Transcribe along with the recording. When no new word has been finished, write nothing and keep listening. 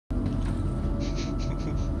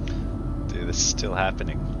this is still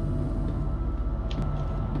happening.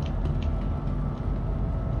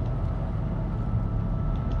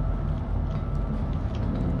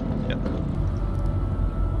 Yep.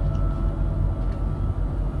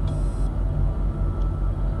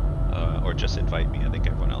 Or just invite me. I think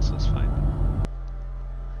everyone else is fine.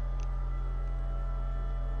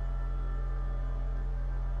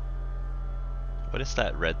 What is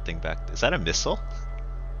that red thing back? Is that a missile?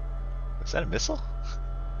 Is that a missile?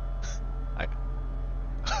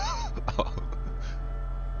 Oh.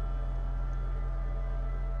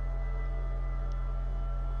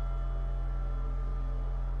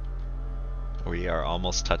 We are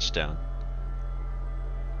almost touchdown.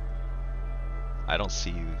 I don't see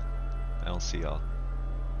you. I don't see y'all.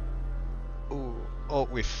 Ooh. Oh,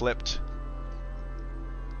 we flipped.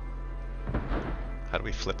 How do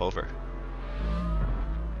we flip over?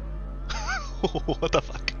 What the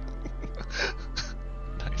fuck?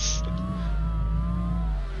 Nice.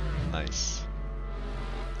 Nice.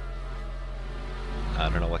 I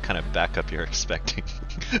don't know what kind of backup you're expecting.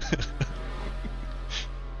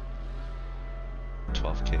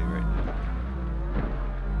 12K right now.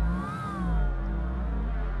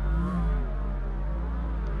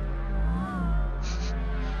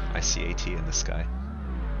 I see AT in the sky.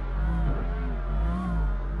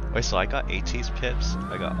 Wait, so I got AT's pips,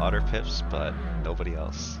 I got Otter pips, but nobody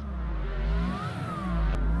else.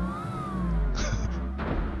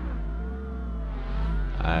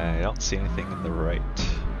 I don't see anything in the right.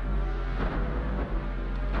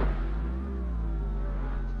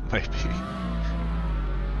 Might be.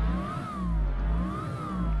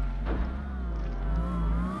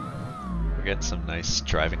 We're getting some nice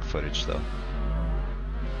driving footage though.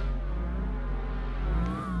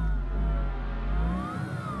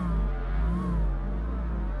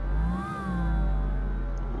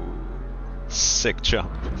 Sick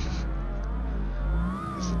jump.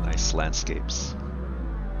 These are nice landscapes.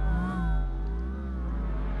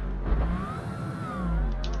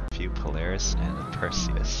 A few Polaris and a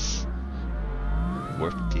Perseus.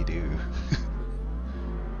 Whoop-de-doo.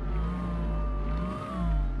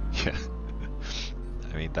 Yeah.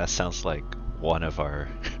 I mean, that sounds like one of our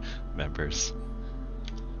members.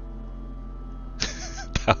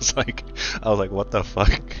 I was like, what the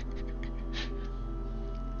fuck?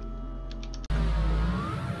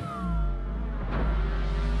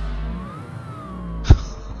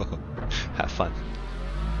 Have fun.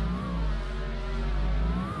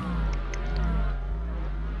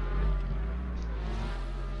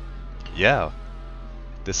 Yeah,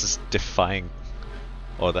 this is defying.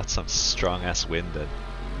 Oh, that's some strong ass wind then.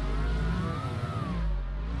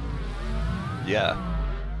 Yeah,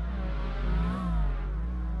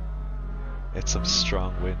 it's some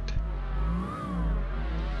strong wind.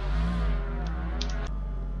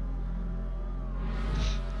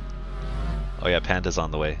 Oh yeah, Panda's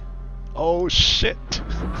on the way. Oh shit!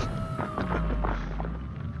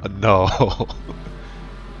 No.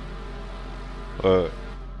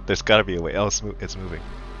 There's gotta be a way. Oh, it's moving.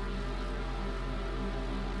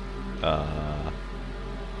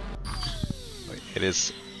 Wait, it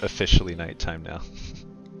is officially nighttime now.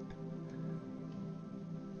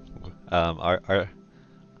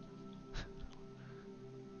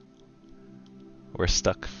 We're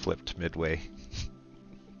stuck flipped midway.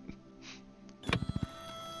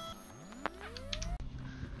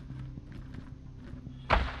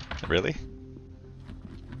 Really?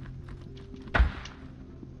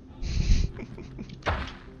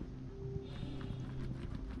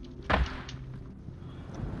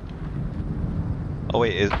 Oh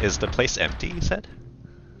wait, is the place empty, you said?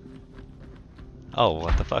 Oh,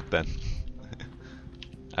 what the fuck then?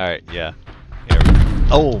 Alright, yeah. Here.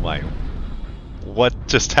 Oh my... What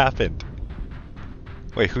just happened?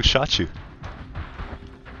 Wait, who shot you?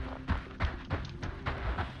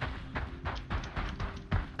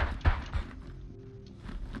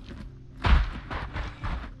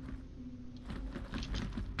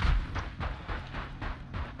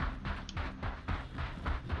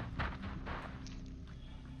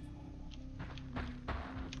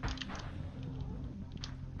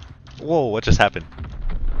 Whoa, what just happened?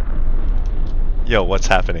 Yo, what's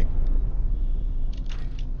happening?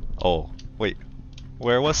 Oh, wait.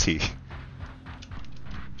 Where was he?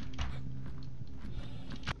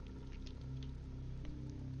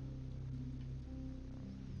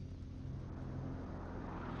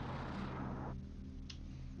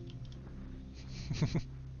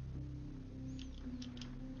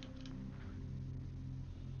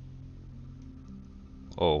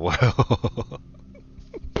 Oh, wow.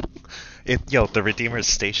 Yo, the Redeemer is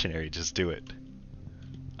stationary, just do it.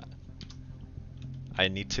 I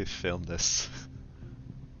need to film this.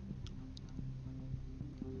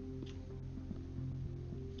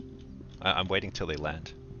 I'm waiting till they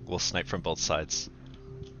land. We'll snipe from both sides.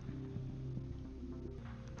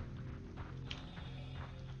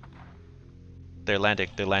 They're landing,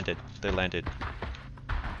 they landed, they landed.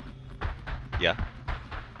 Yeah.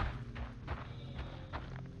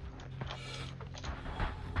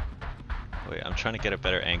 Wait, I'm trying to get a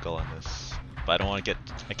better angle on this. But I don't want to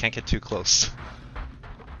I can't get too close.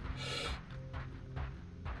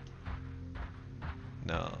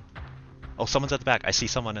 No. Oh, someone's at the back. I see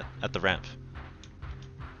someone at the ramp.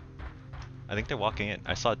 I think they're walking in.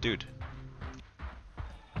 I saw a dude.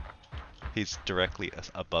 He's directly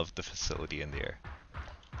above the facility in the air.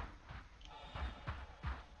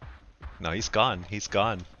 No, he's gone. He's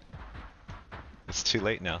gone. It's too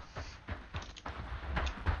late now.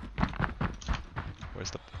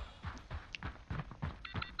 Where's the...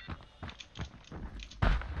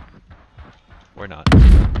 We're not.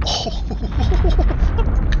 Oh!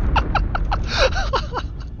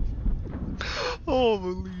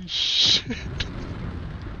 Holy shit.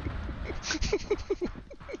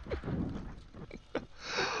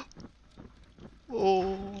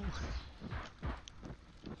 Oh.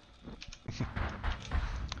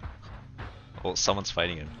 Oh, someone's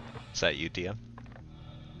fighting him. Is that you, DM?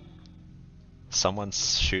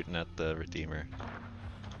 Someone's shooting at the Redeemer.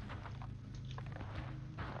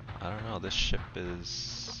 I don't know, this ship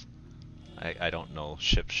is... I don't know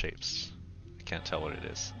ship shapes. I can't tell what it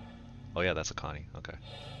is. Oh yeah, that's a Connie, okay.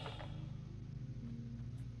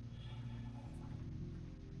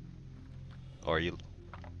 Or are you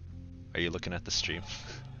looking at the stream?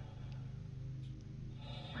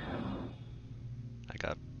 I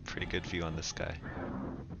got a pretty good view on this guy.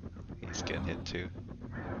 He's getting hit too.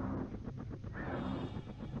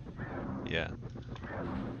 Yeah.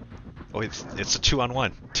 Oh, it's a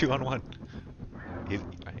 2-on-1. 2-on-1.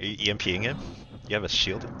 Are you EMPing him? You have a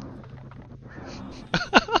shield?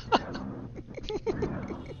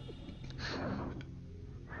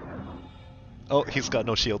 Oh, he's got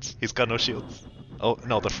no shields. He's got no shields. Oh,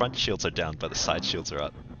 no, the front shields are down, but the side shields are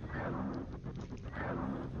up.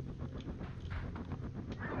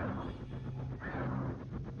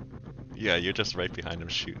 Yeah, you're just right behind him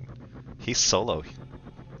shooting. He's solo.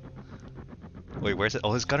 Wait, where's it?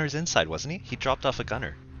 Oh, his gunner's inside, wasn't he? He dropped off a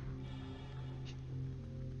gunner.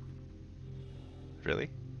 Really?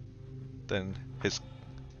 Then his...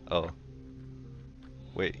 Oh.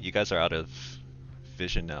 Wait, you guys are out of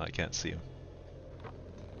vision now. I can't see him.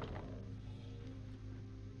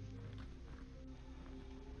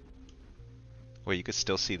 Wait, you could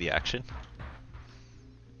still see the action?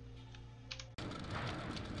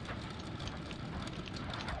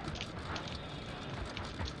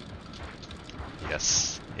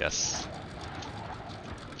 Yes, yes.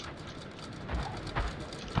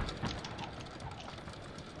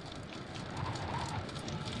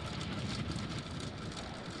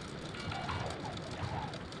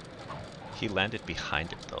 He landed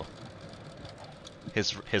behind it though.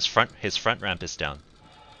 His front ramp is down.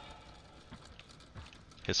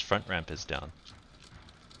 His front ramp is down.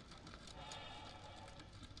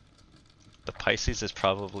 The Pisces is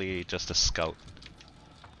probably just a scout.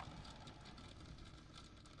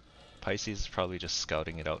 Pisces is probably just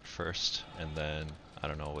scouting it out first, and then I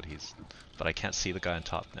don't know what he's... But I can't see the guy on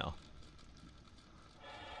top now.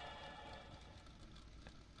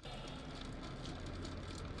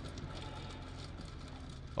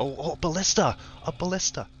 Oh, ballista! A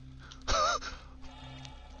ballista!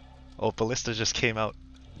 Oh, ballista just came out.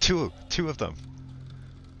 Two of them.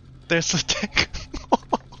 There's the tank.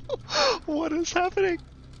 What is happening?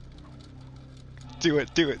 Do it.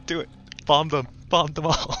 Bomb them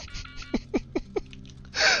all.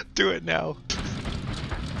 Do it now.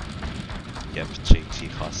 Yep, JT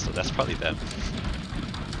hostile. That's probably them.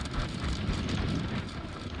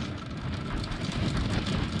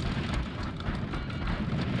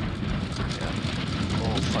 Yeah.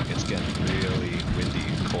 Oh fuck, it's getting really windy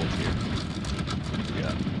and cold here.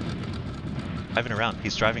 Yeah. Driving around.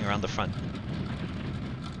 He's driving around the front.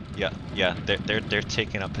 Yeah. They're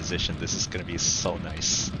taking up position. This is gonna be so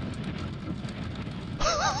nice.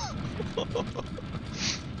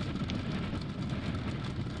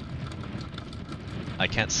 I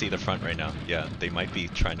can't see the front right now. Yeah, they might be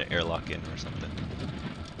trying to airlock in or something.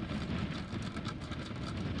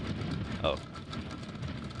 Oh.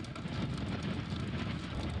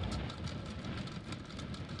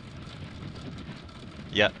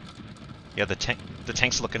 Yeah. Yeah, the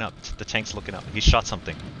tank's looking up. The tank's looking up. He shot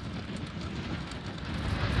something.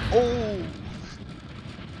 Oh!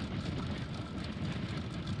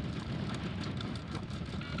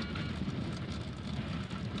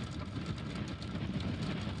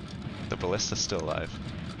 ballista's still alive.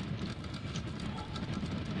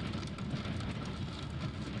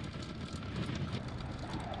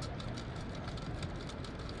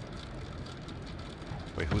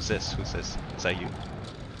 Wait, who's this? Who's this? Is that you?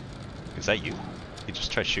 Is that you? He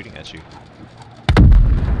just tried shooting at you.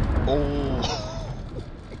 Oh!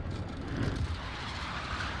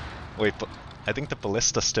 Wait, but I think the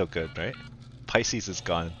ballista's still good, right? Pisces is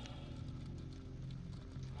gone.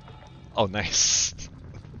 Oh, nice.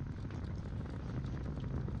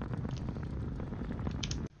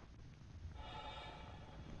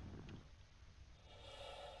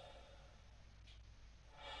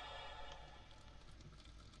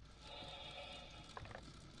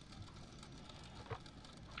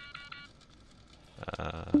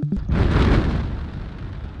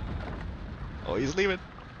 Oh, he's leaving.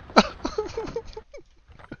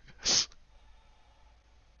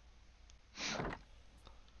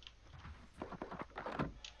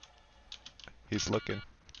 He's looking.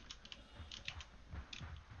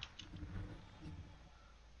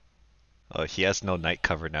 Oh, he has no night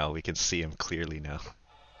cover now. We can see him clearly now.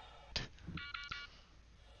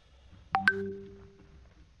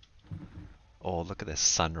 Oh, look at this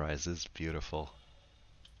sunrise. This is beautiful.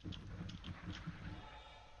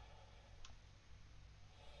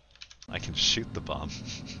 I can shoot the bomb.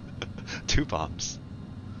 2 bombs.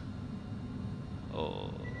 Oh,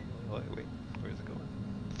 wait, where's it going?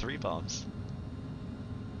 3 bombs.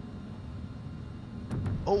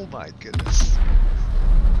 Oh my goodness.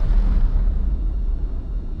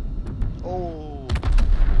 Oh.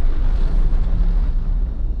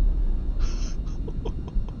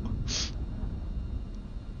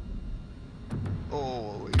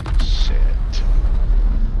 Holy shit.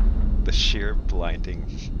 The sheer blinding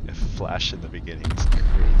flash in the beginning is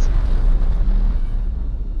crazy.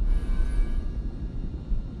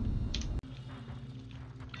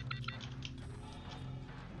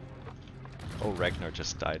 Oh, Ragnar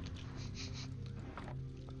just died.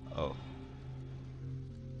 Oh.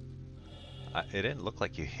 It didn't look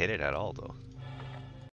like you hit it at all though.